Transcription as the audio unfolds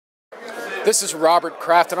This is Robert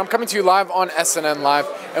Kraft, and I'm coming to you live on SNN Live,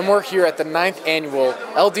 and we're here at the 9th annual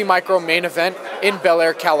LD Micro main event in Bel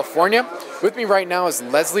Air, California. With me right now is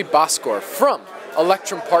Leslie Bocskor from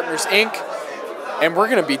Electrum Partners, Inc., and we're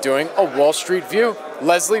going to be doing a Wall Street view.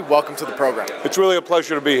 Leslie, welcome to the program. It's really a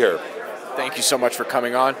pleasure to be here. Thank you so much for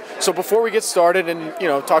coming on. So before we get started and,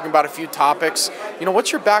 talking about a few topics,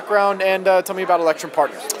 what's your background, and tell me about Electrum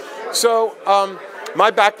Partners. So, my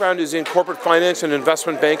background is in corporate finance and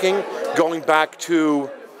investment banking, going back to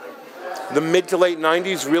the mid to late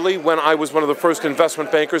 90s, really, when I was one of the first investment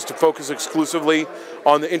bankers to focus exclusively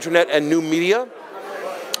on the internet and new media.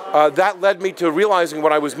 That led me to realizing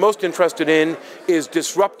what I was most interested in is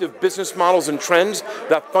disruptive business models and trends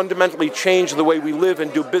that fundamentally change the way we live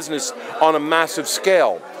and do business on a massive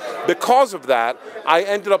scale. Because of that, I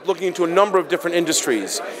ended up looking into a number of different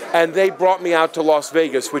industries, and they brought me out to Las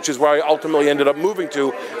Vegas, which is where I ultimately ended up moving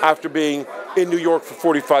to after being in New York for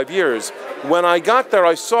 45 years. When I got there,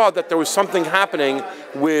 I saw that there was something happening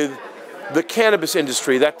with the cannabis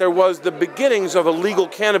industry, that there was the beginnings of a legal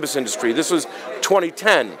cannabis industry. This was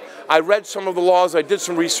 2010. I read some of the laws, I did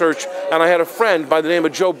some research, and I had a friend by the name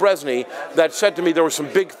of Joe Bresney that said to me there were some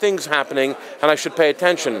big things happening and I should pay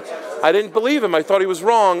attention. I didn't believe him, I thought he was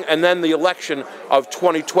wrong, and then the election of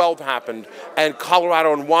 2012 happened, and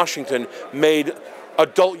Colorado and Washington made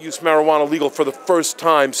adult use marijuana legal for the first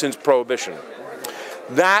time since Prohibition.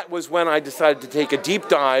 That was when I decided to take a deep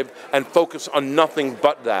dive and focus on nothing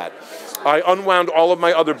but that. I unwound all of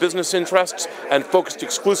my other business interests and focused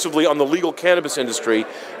exclusively on the legal cannabis industry.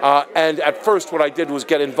 And at first what I did was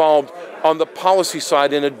get involved on the policy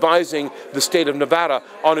side in advising the state of Nevada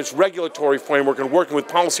on its regulatory framework and working with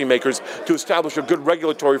policymakers to establish a good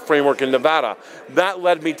regulatory framework in Nevada. That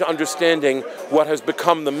led me to understanding what has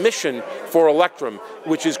become the mission for Electrum,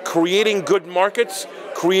 which is creating good markets,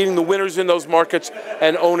 creating the winners in those markets,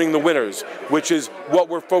 and owning the winners, which is what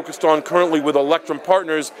we're focused on currently with Electrum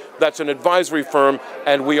Partners. That's an advisory firm,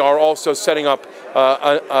 and we are also setting up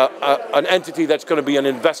an entity that's going to be an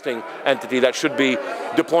investing entity that should be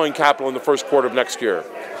deploying capital in the first quarter of next year.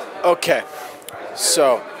 Okay,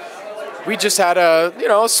 so we just had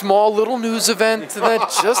a small little news event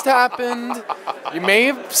that just happened. You may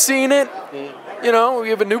have seen it. We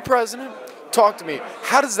have a new president. Talk to me.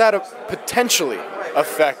 How does that potentially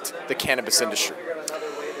affect the cannabis industry?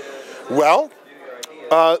 Well,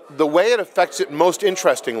 the way it affects it most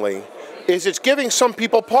interestingly is it's giving some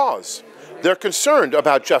people pause. They're concerned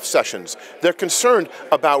about Jeff Sessions. They're concerned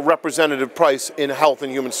about Representative Price in Health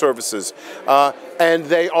and Human Services. And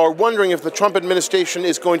they are wondering if the Trump administration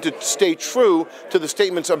is going to stay true to the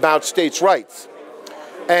statements about states' rights.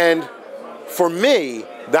 And for me,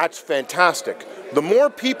 that's fantastic. The more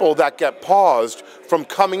people that get paused from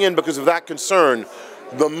coming in because of that concern,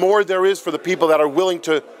 the more there is for the people that are willing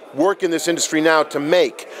to work in this industry now to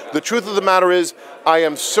make. The truth of the matter is, I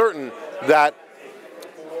am certain that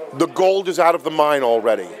the gold is out of the mine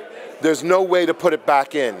already. There's no way to put it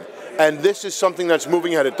back in. And this is something that's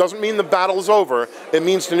moving ahead. It doesn't mean the battle is over. It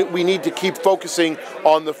means we need to keep focusing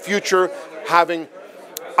on the future, having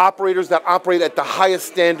operators that operate at the highest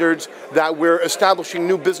standards, that we're establishing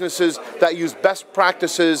new businesses that use best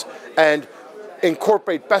practices and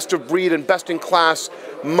incorporate best of breed and best in class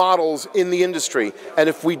models in the industry. And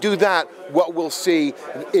if we do that, what we'll see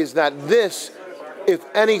is that this, if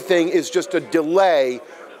anything, is just a delay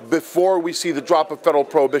before we see the drop of federal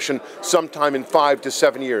prohibition sometime in 5 to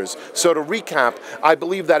 7 years. So to recap, I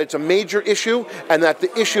believe that it's a major issue, and that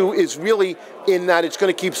the issue is really in that it's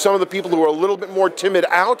going to keep some of the people who are a little bit more timid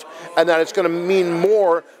out, and that it's going to mean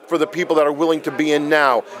more for the people that are willing to be in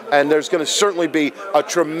now. And there's going to certainly be a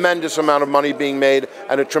tremendous amount of money being made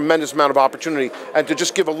and a tremendous amount of opportunity. And to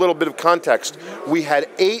just give a little bit of context, we had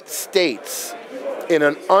 8 states in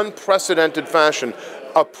an unprecedented fashion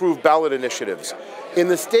approve ballot initiatives. In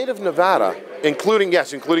the state of Nevada, including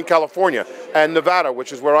California and Nevada,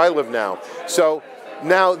 which is where I live now. So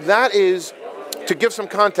now that is, to give some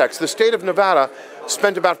context, the state of Nevada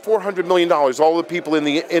spent about $400 million, all the people in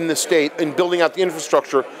the state, in building out the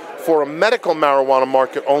infrastructure for a medical marijuana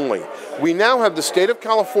market only. We now have the state of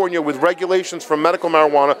California with regulations for medical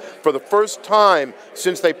marijuana for the first time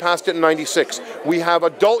since they passed it in '96. We have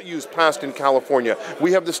adult use passed in California.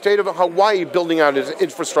 We have the state of Hawaii building out its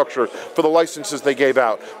infrastructure for the licenses they gave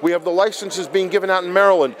out. We have the licenses being given out in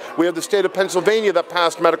Maryland. We have the state of Pennsylvania that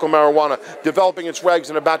passed medical marijuana, developing its regs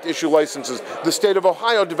and about to issue licenses. The state of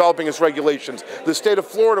Ohio developing its regulations. The state of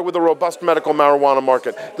Florida with a robust medical marijuana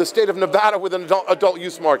market. The state of Nevada with an adult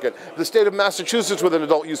use market. The state of Massachusetts with an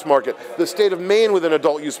adult use market. The state of Maine with an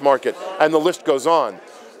adult use market. And the list goes on.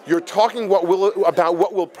 you're talking about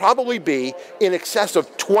what will probably be in excess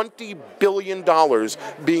of $20 billion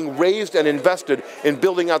being raised and invested in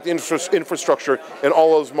building out the infrastructure in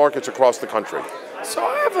all those markets across the country. So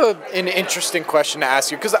I have an interesting question to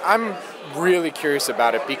ask you, because I'm really curious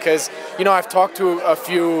about it, because, you know, I've talked to a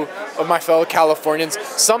few of my fellow Californians,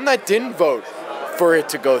 some that didn't vote for it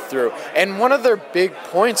to go through. And one of their big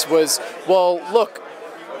points was, well, look,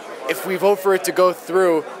 if we vote for it to go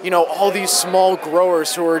through, you know, all these small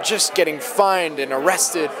growers who are just getting fined and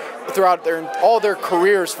arrested throughout all their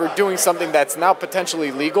careers for doing something that's now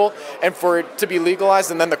potentially legal, and for it to be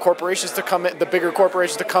legalized, and then the corporations to come in, the bigger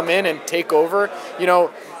corporations to come in and take over, you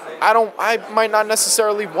know, I might not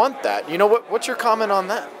necessarily want that. You know, what's your comment on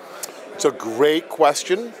that? It's a great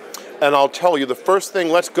question, and I'll tell you, the first thing,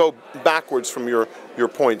 let's go backwards from your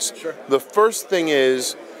points. Sure. The first thing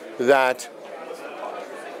is that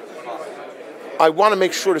I want to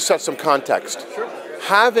make sure to set some context. Sure.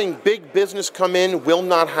 Having big business come in will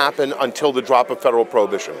not happen until the drop of federal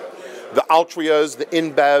prohibition. The Altrias, the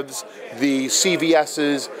InBevs, the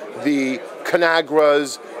CVSs, the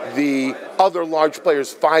Conagras, the other large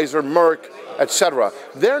players, Pfizer, Merck, etc.,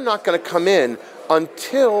 they're not going to come in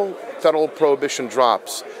until federal prohibition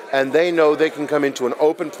drops, and they know they can come into an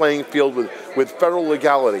open playing field with federal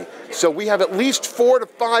legality. So we have at least 4 to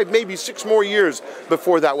 5, maybe 6 more years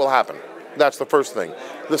before that will happen. That's the first thing.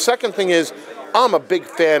 The second thing is, I'm a big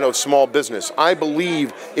fan of small business. I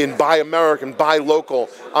believe in buy American, buy local.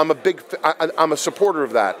 I'm a supporter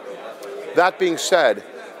of that. That being said,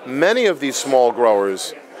 many of these small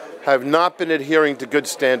growers have not been adhering to good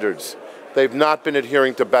standards. They've not been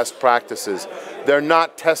adhering to best practices. They're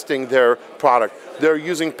not testing their product. They're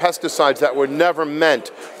using pesticides that were never meant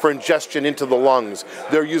for ingestion into the lungs.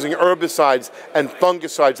 They're using herbicides and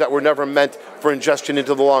fungicides that were never meant for ingestion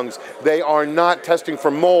into the lungs. They are not testing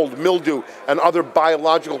for mold, mildew, and other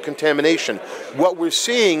biological contamination. What we're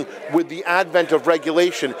seeing with the advent of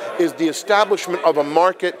regulation is the establishment of a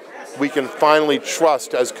market we can finally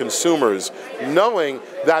trust as consumers, knowing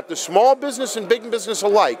that the small business and big business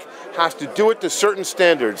alike has to do it to certain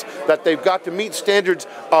standards, that they've got to meet standards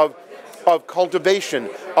of cultivation,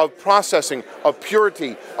 of processing, of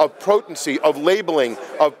purity, of potency, of labeling,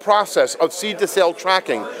 of process, of seed-to-sale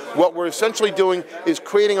tracking. What we're essentially doing is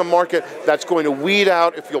creating a market that's going to weed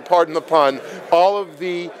out, if you'll pardon the pun, all of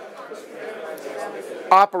the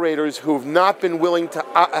operators who've not been willing to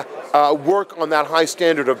work on that high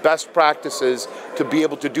standard of best practices to be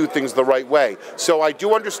able to do things the right way. So I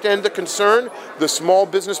do understand the concern. The small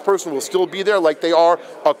business person will still be there like they are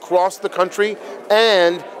across the country,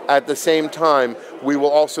 and at the same time, we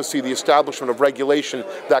will also see the establishment of regulation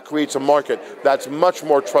that creates a market that's much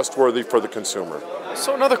more trustworthy for the consumer.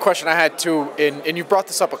 So another question I had too, and you brought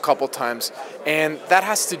this up a couple times, and that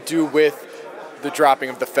has to do with the dropping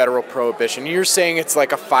of the federal prohibition. You're saying it's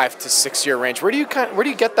like a 5 to 6 year range. Where do you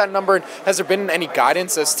get that number? And has there been any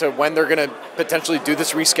guidance as to when they're going to potentially do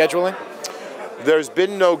this rescheduling? There's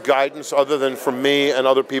been no guidance other than from me and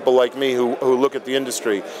other people like me who look at the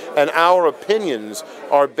industry. And our opinions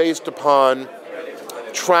are based upon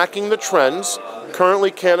tracking the trends.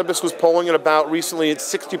 Currently, cannabis was polling at about recently at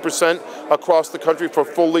 60% across the country for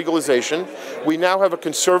full legalization. We now have a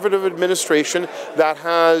conservative administration that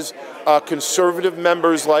has conservative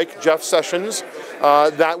members like Jeff Sessions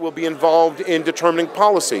that will be involved in determining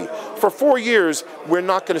policy. For 4 years, we're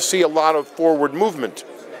not going to see a lot of forward movement.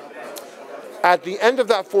 At the end of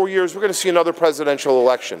that 4 years, we're going to see another presidential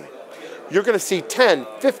election. You're going to see 10,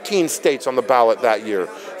 15 states on the ballot that year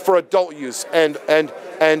for adult use and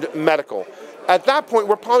medical. At that point,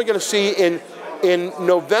 we're probably going to see in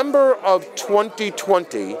November of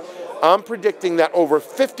 2020, I'm predicting that over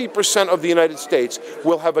 50% of the United States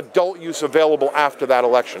will have adult use available after that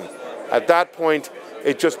election. At that point,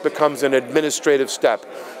 it just becomes an administrative step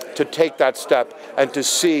to take that step and to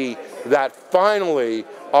see that finally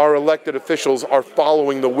our elected officials are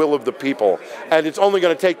following the will of the people. And it's only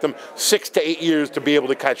going to take them 6 to 8 years to be able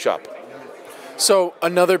to catch up. So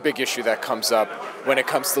another big issue that comes up when it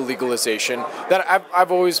comes to legalization, that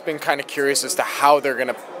I've always been kind of curious as to how they're going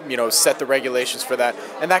to, set the regulations for that.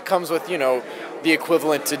 And that comes with, the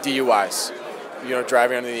equivalent to DUIs,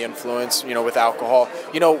 driving under the influence, with alcohol.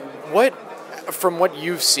 From what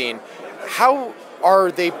you've seen, how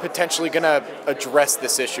are they potentially going to address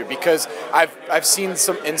this issue? Because I've seen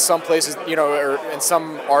in some places, or in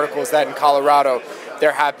some articles that in Colorado,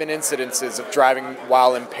 there have been incidences of driving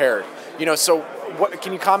while impaired. So what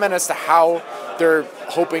can you comment as to how they're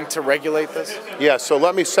hoping to regulate this? Yeah, so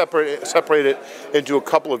let me separate it into a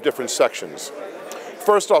couple of different sections.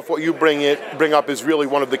 First off, what you bring up is really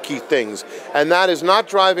one of the key things, and that is not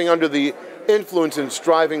driving under the influences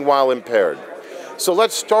driving while impaired. So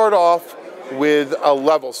let's start off with a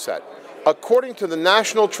level set. According to the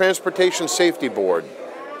National Transportation Safety Board,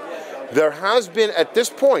 there has been, at this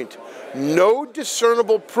point, no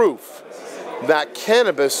discernible proof that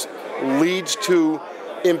cannabis leads to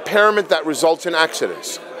impairment that results in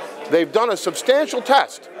accidents. They've done a substantial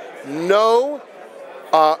test. No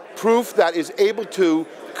proof that is able to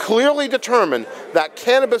clearly determine that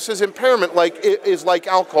cannabis's impairment is like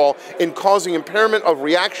alcohol in causing impairment of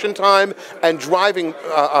reaction time and driving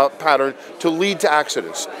pattern to lead to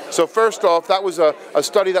accidents. So first off, that was a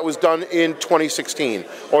study that was done in 2016,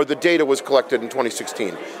 or the data was collected in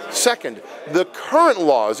 2016. Second, the current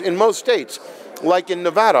laws in most states, like in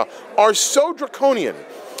Nevada, are so draconian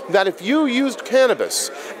that if you used cannabis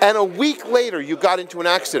and a week later you got into an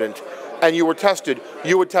accident and you were tested,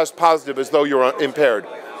 you would test positive as though you're impaired,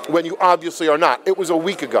 when you obviously are not. It was a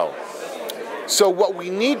week ago. So what we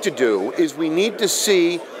need to do is we need to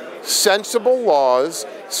see sensible laws,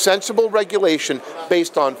 sensible regulation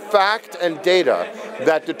based on fact and data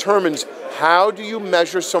that determines how do you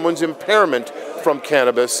measure someone's impairment from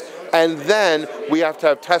cannabis, and then we have to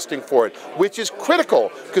have testing for it, which is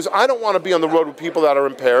critical because I don't want to be on the road with people that are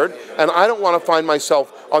impaired, and I don't want to find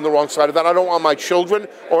myself on the wrong side of that. I don't want my children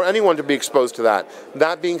or anyone to be exposed to that.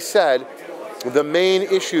 That being said, the main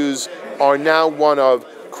issues are now one of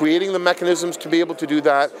creating the mechanisms to be able to do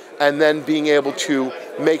that, and then being able to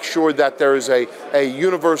make sure that there is a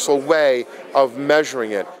universal way of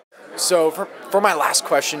measuring it. So for my last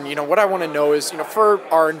question, what I want to know is, for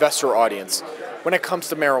our investor audience, when it comes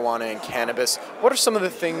to marijuana and cannabis, what are some of the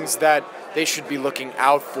things that they should be looking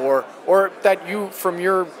out for, or that you, from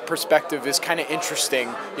your perspective, is kind of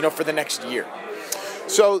interesting, for the next year?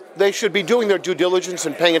 So they should be doing their due diligence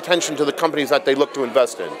and paying attention to the companies that they look to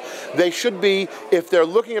invest in. They should be, if they're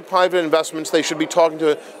looking at private investments, they should be talking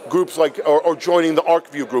to groups like, or joining the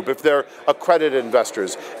ArcView group if they're accredited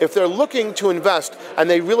investors. If they're looking to invest and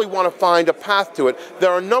they really want to find a path to it,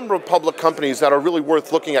 there are a number of public companies that are really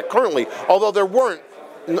worth looking at currently, although there weren't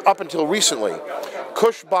up until recently.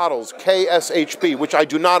 Kush Bottles, KSHB, which I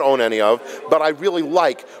do not own any of, but I really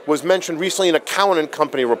like, was mentioned recently in a Cowan and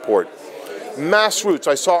Company report. Mass Roots,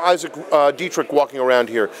 I saw Isaac Dietrich walking around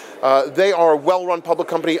here. They are a well-run public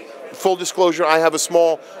company. Full disclosure, I have a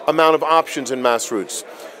small amount of options in Mass Roots.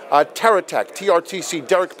 TerraTech, TRTC,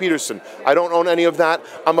 Derek Peterson. I don't own any of that.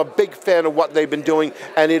 I'm a big fan of what they've been doing,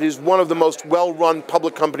 and it is one of the most well-run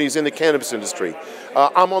public companies in the cannabis industry.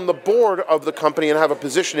 I'm on the board of the company and have a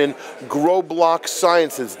position in Grow Block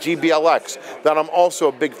Sciences, GBLX, that I'm also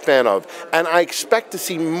a big fan of. And I expect to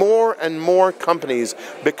see more and more companies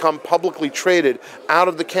become publicly traded out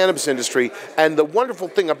of the cannabis industry. And the wonderful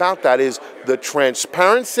thing about that is the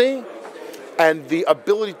transparency and the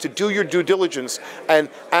ability to do your due diligence. And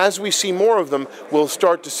as we see more of them, we'll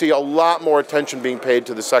start to see a lot more attention being paid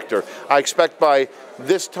to the sector. I expect by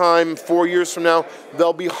this time, 4 years from now,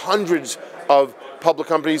 there'll be hundreds of public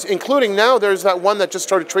companies, including now there's that one that just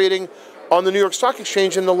started trading on the New York Stock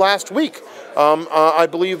Exchange in the last week. I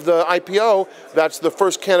believe the IPO, that's the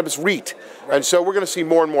first cannabis REIT. And so we're going to see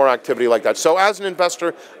more and more activity like that. So as an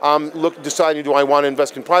investor, I'm deciding, do I want to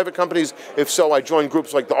invest in private companies? If so, I join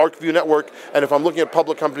groups like the ArcView Network. And if I'm looking at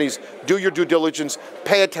public companies, do your due diligence,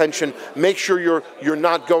 pay attention, make sure you're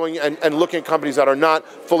not going and looking at companies that are not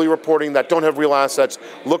fully reporting, that don't have real assets.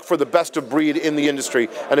 Look for the best of breed in the industry.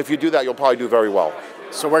 And if you do that, you'll probably do very well.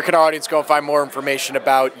 So where can our audience go and find more information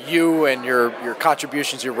about you and your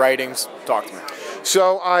contributions, your writings? Talk to me.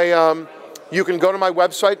 So you can go to my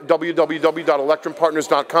website,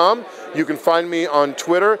 www.electrumpartners.com. You can find me on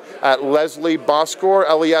Twitter at Leslie Bocskor,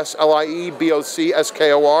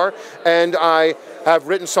 LESLIE-BOCSKOR. And I have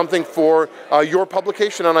written something for your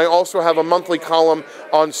publication, and I also have a monthly column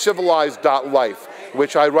on civilized.life,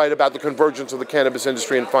 which I write about the convergence of the cannabis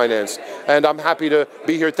industry and finance. And I'm happy to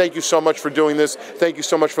be here. Thank you so much for doing this. Thank you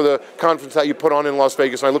so much for the conference that you put on in Las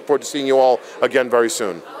Vegas. And I look forward to seeing you all again very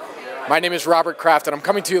soon. My name is Robert Kraft, and I'm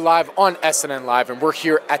coming to you live on SNN Live, and we're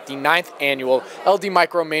here at the 9th annual LD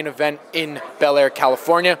Micro main event in Bel Air,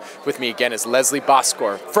 California. With me again is Leslie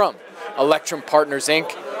Bocskor from Electrum Partners,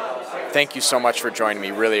 Inc. Thank you so much for joining me.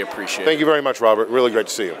 Really appreciate it. Thank you very much, Robert. Really great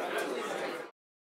to see you.